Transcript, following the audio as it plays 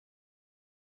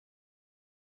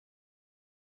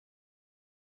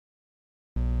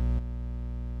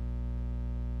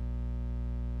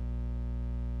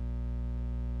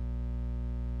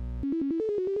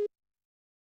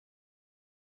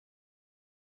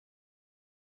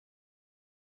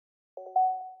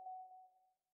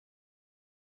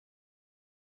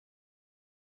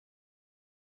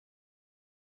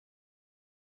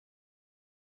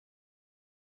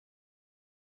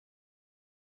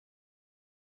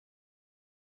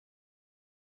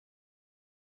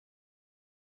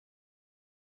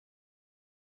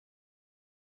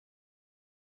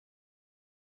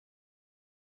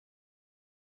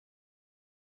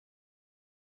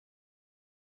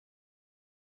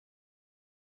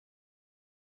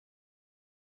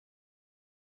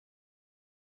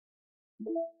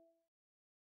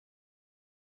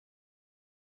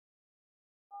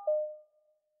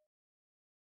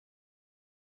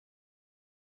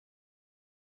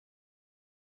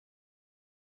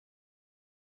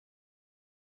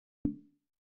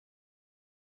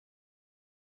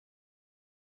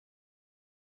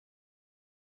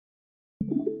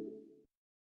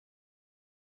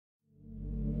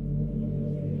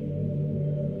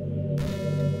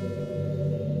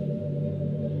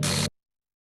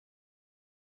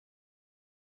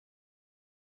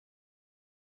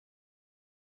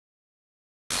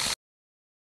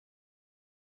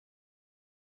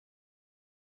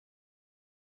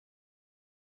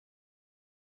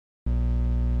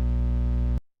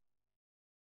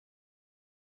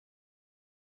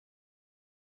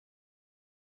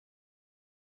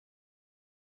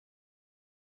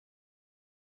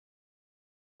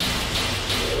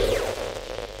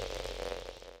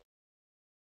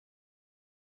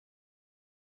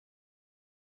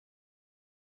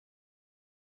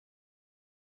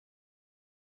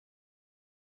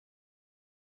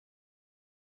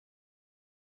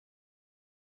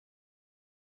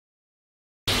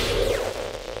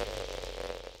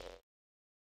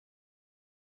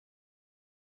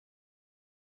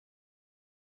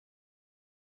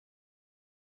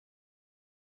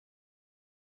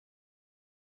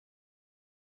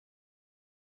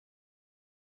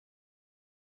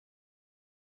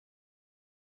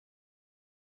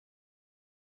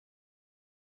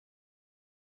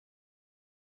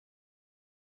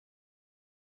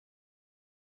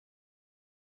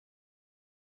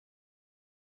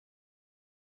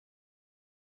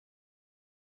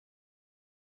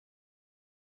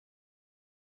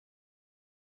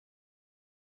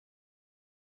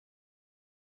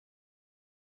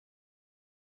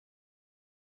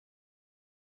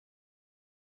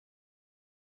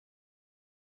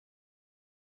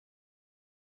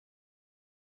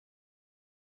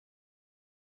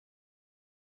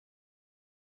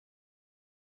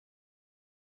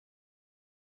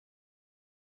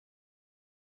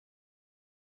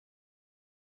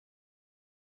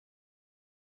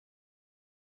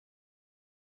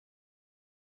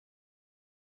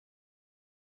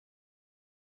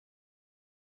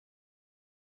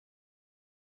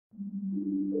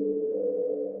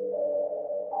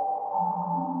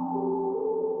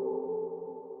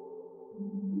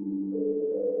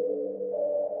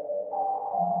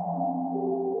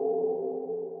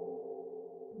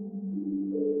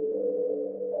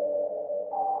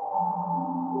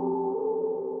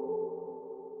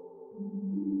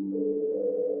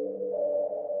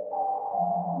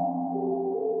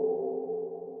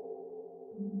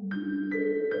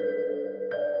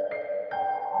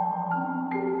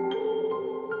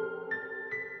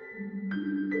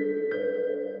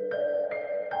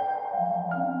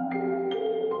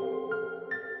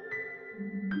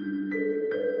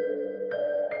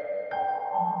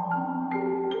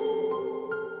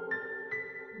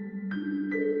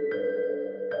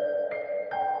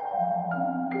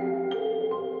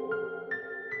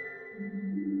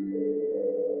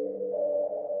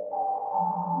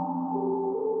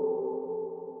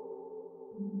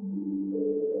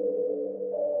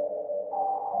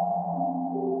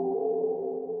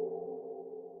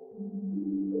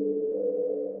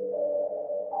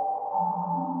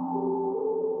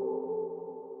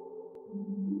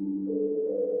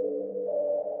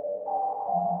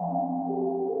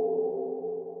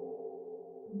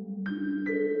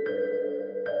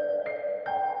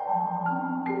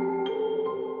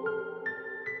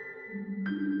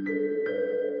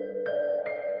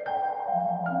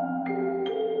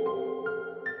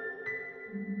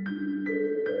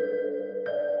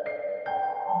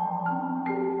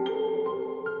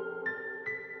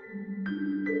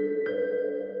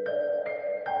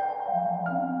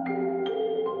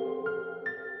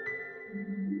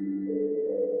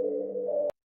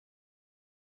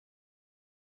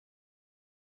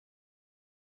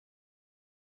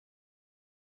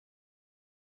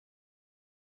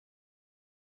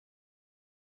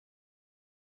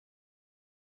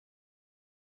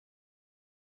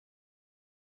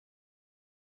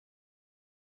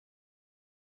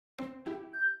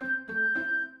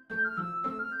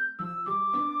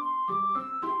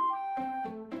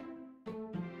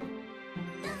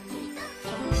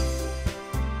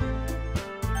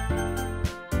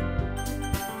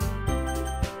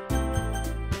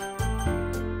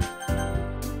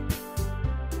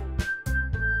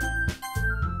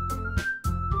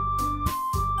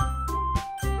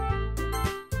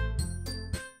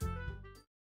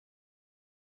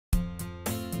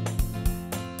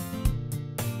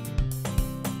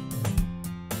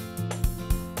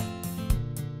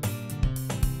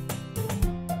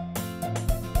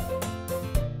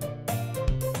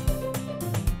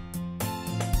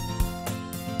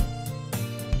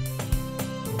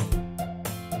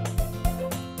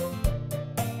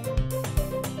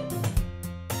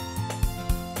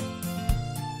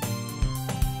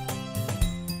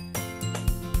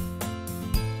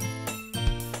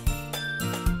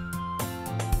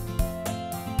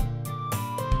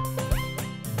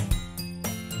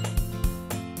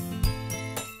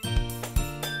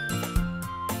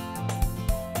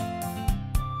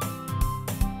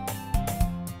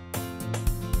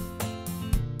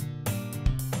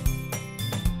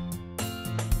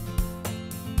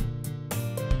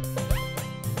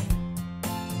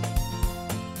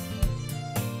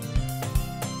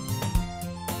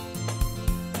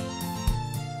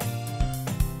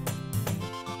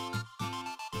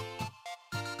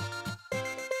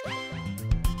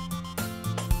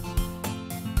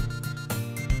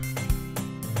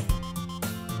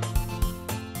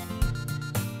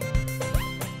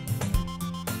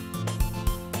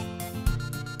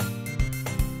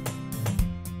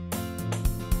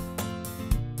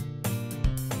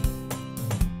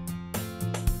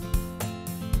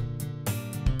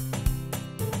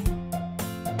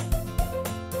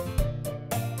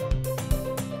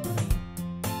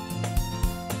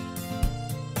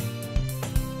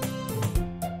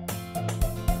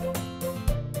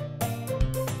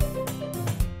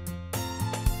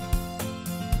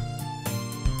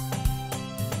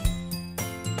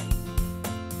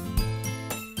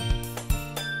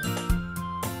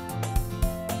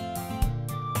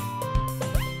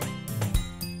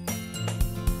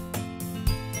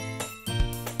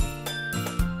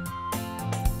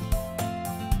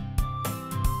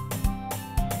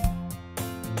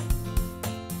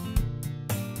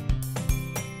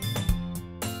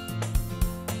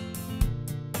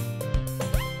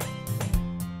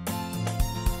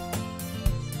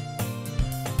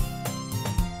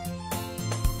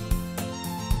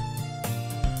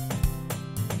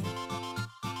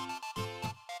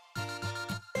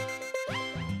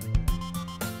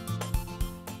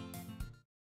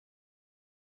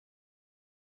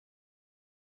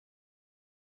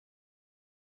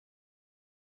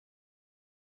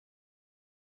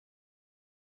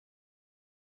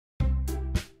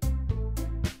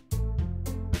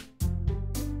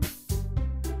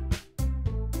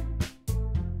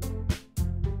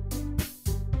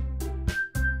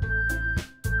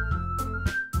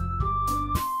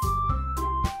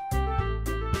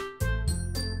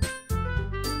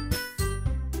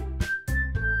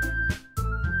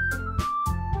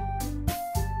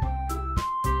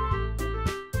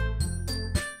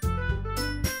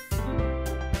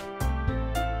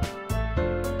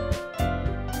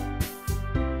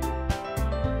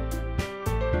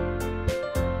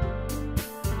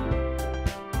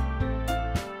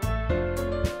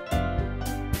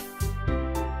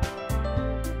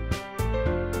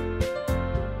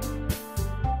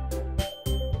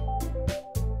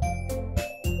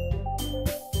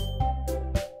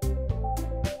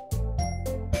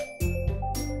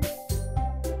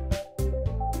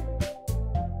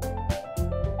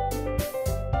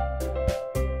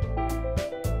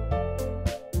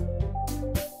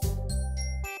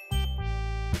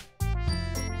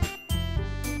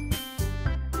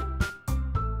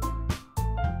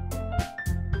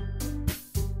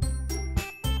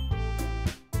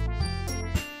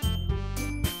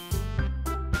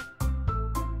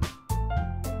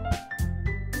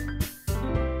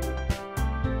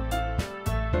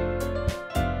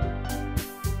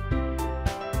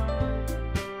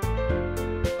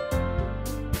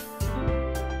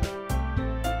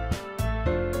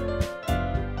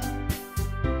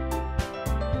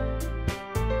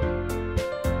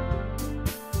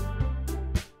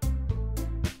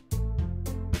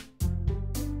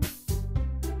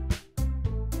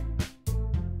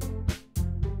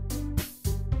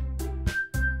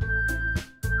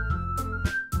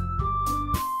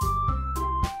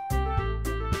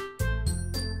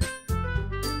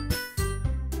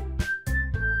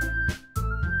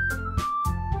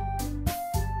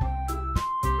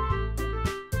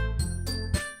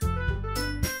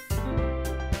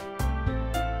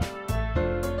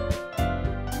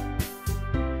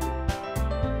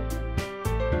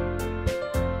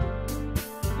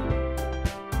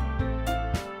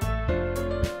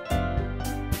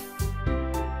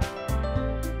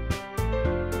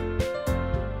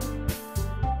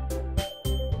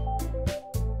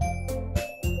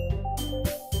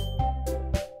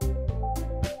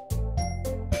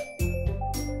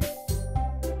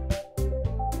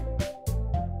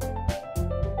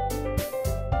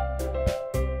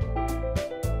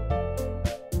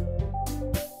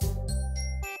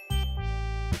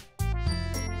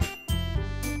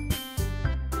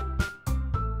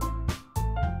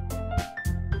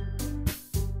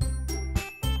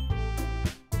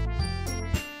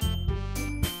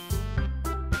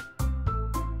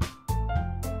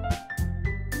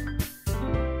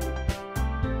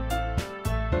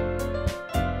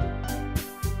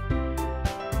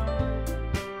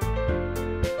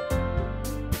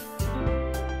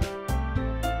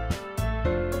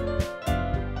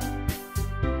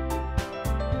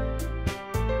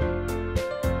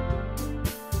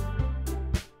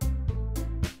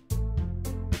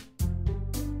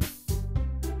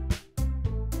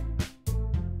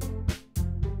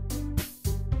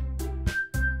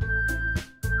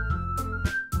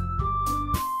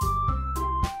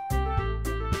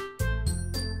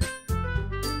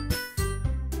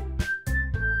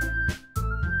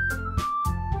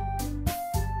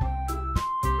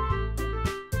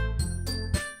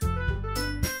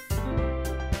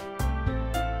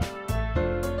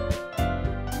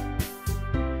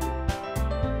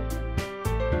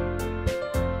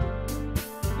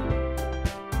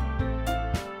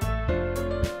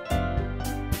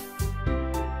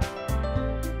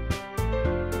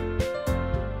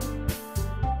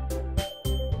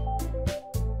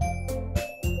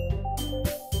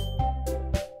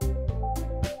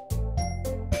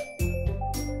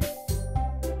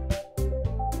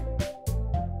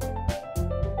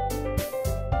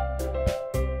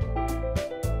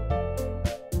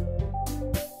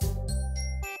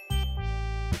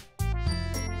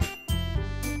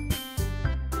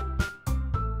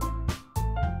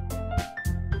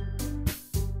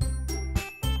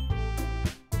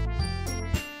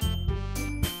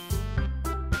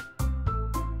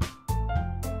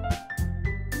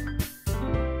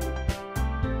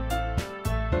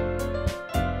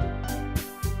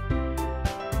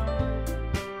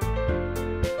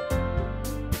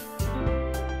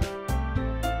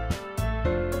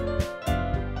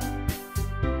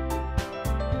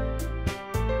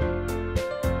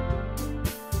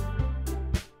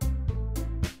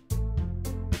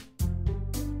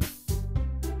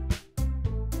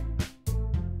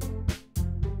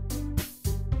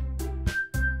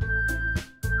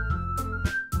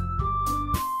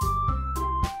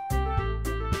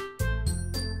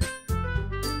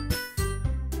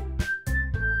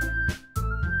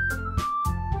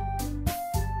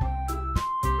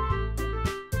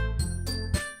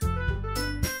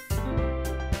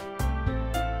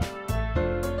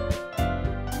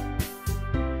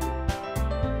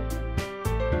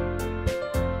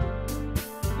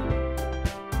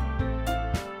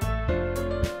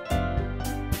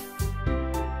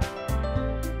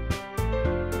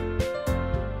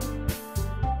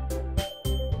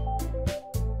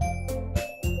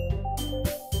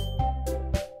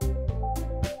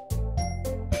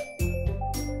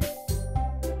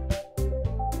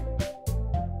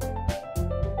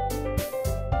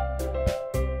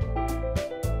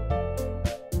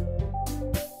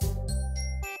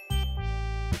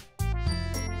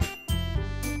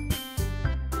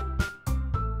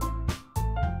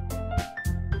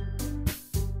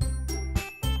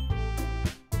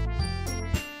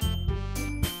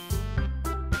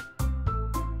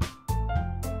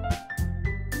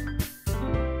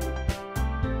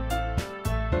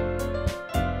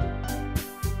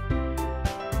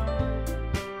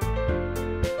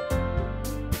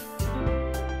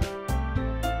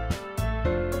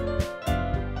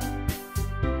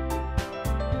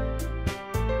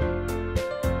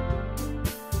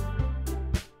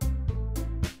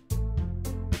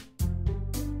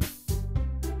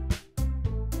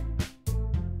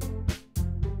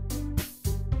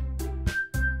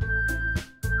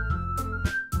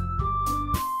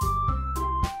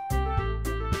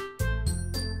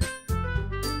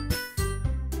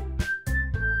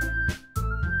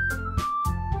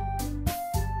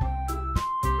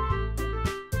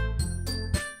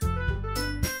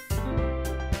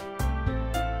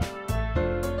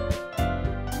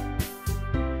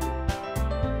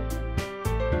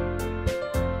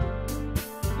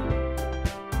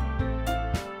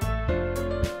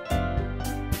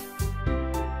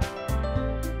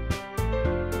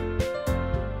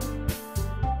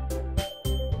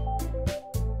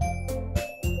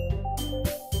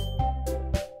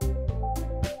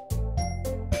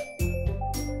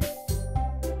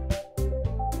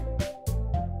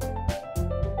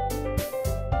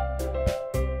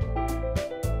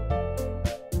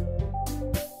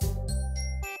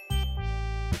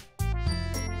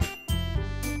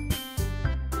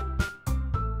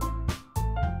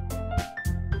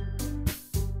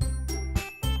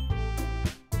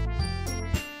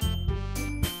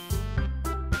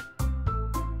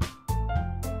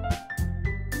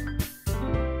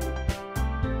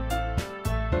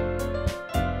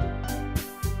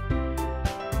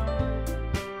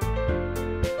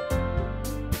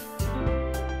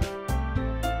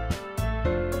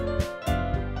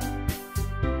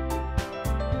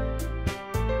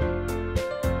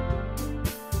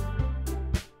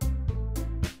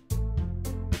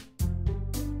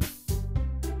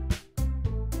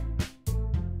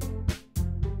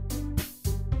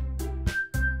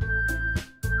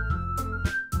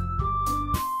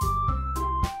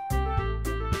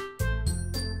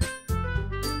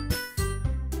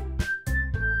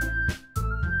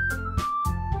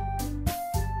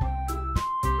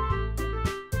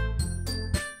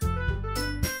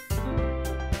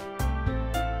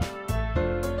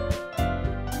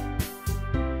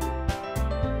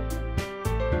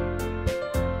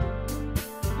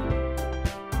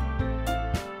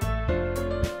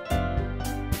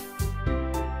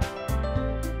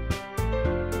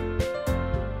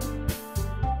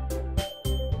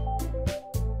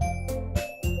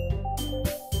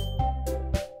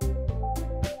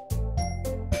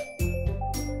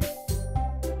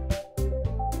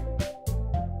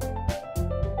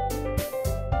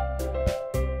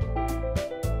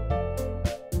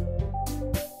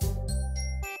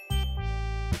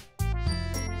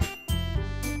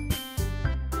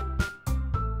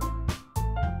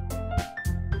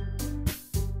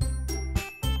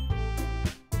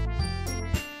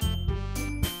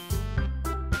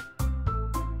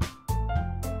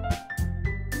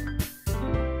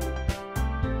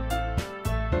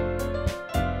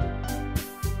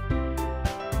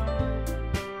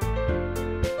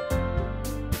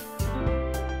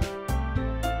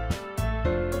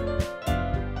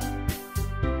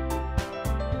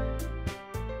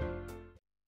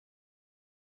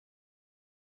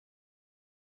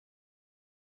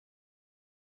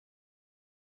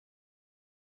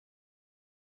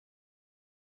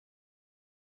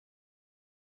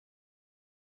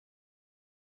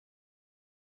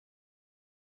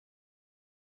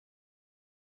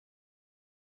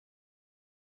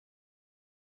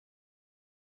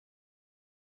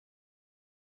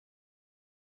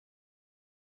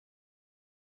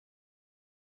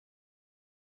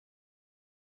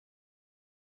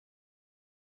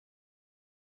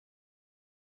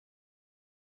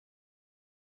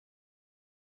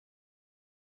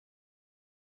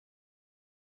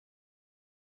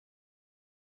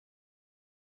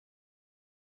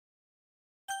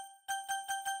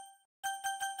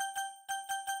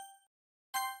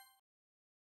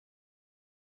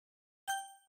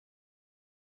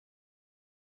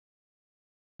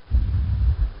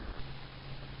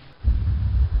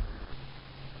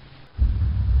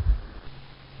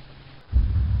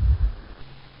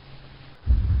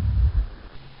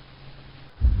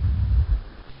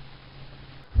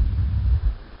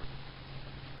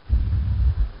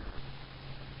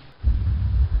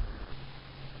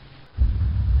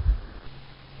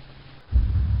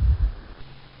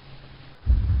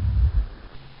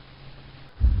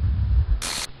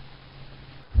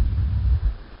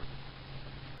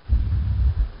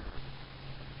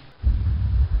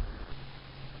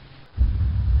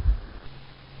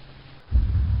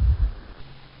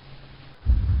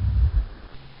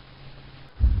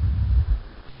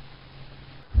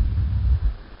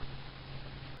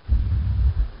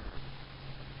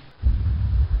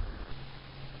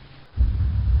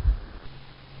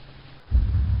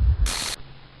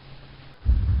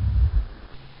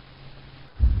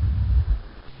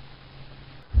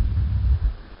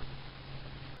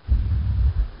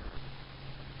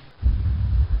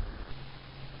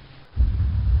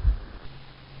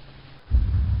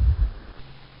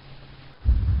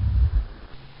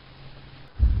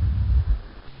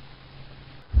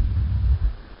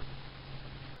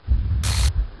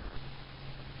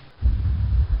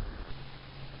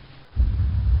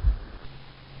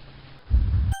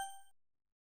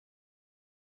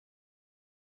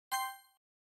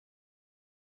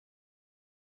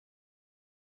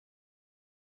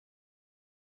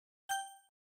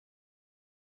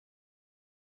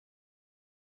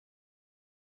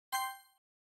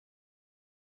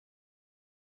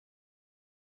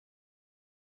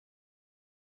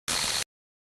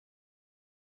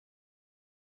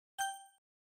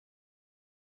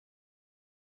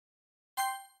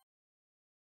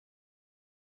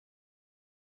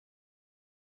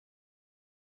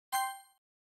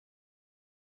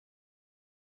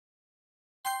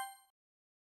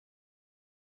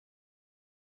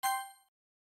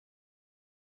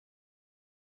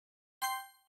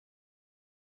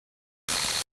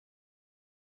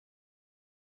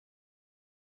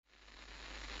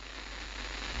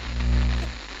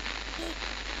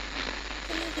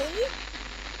me?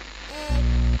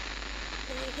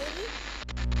 Can you hear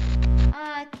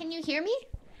me? Can you hear me?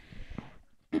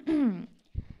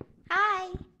 Hi,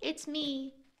 it's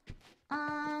me.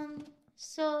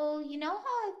 So you know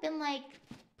how I've been like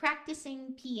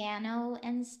practicing piano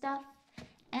and stuff,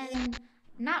 Yeah. and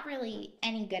not really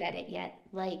any good at it yet,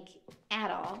 like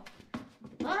at all.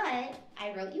 But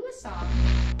I wrote you a song,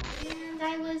 and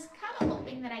I was kind of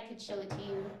hoping that I could show it to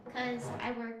you because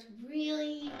I worked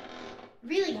really,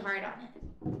 really hard on it.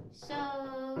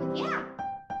 So yeah.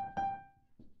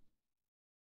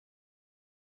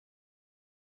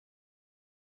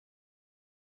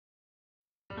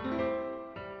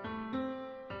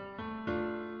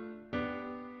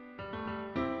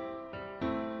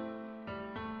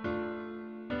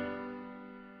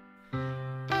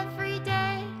 Every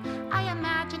day I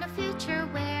imagine a future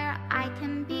where I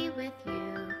can be with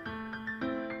you.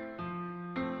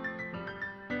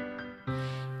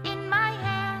 In my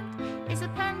hand is a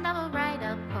pen that will write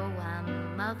a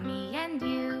poem of me and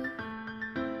you.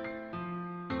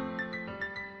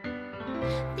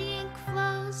 The ink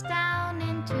flows down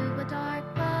into a dark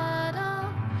puddle.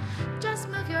 Just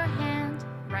move your hand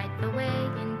right the way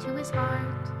into his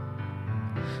heart.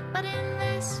 But in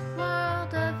this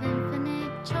world of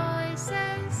infinite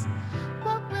choices,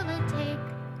 what will it take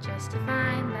just to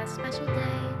find that special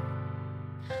day?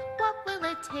 What will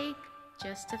it take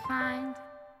just to find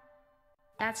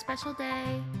that special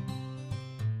day?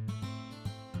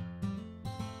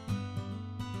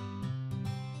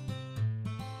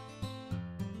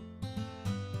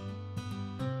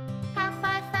 Have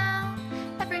I found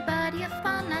everybody a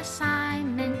fun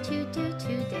assignment to do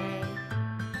today?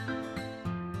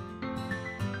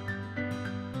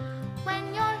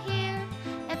 When you're here,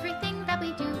 everything that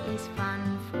we do is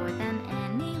fun for them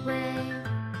anyway.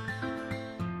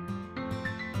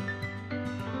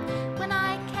 When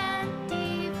I can't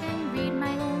even read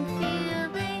my own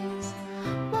feelings,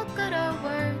 what good are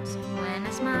words when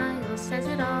a smile says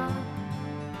it all?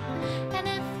 And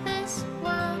if this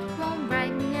world won't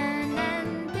write me an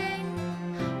ending,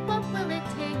 what will it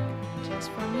take just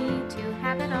for me to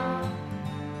have it all?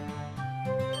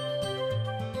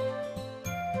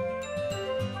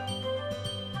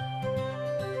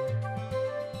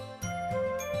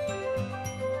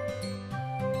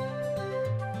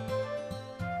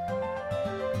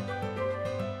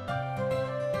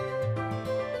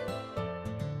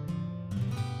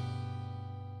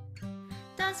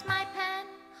 Does my pen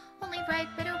only write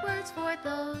bitter words for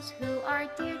those who are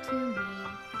dear to me?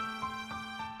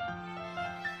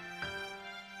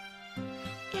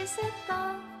 Is it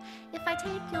love if I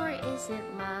take you, or is it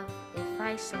love if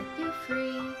I set you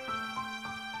free?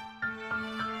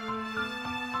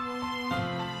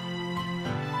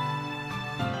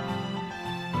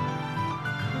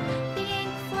 The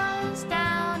ink flows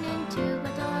down into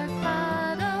a dark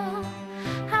puddle.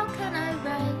 How can I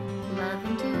write love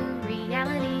into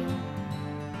reality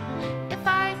if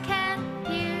I can't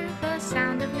hear the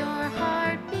sound of your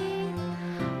heartbeat?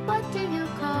 What do you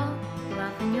call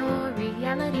love in your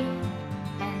reality?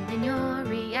 And in your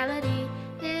reality,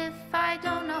 if I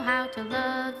don't know how to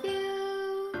love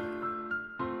you,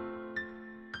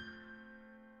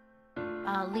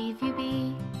 I'll leave you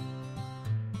be.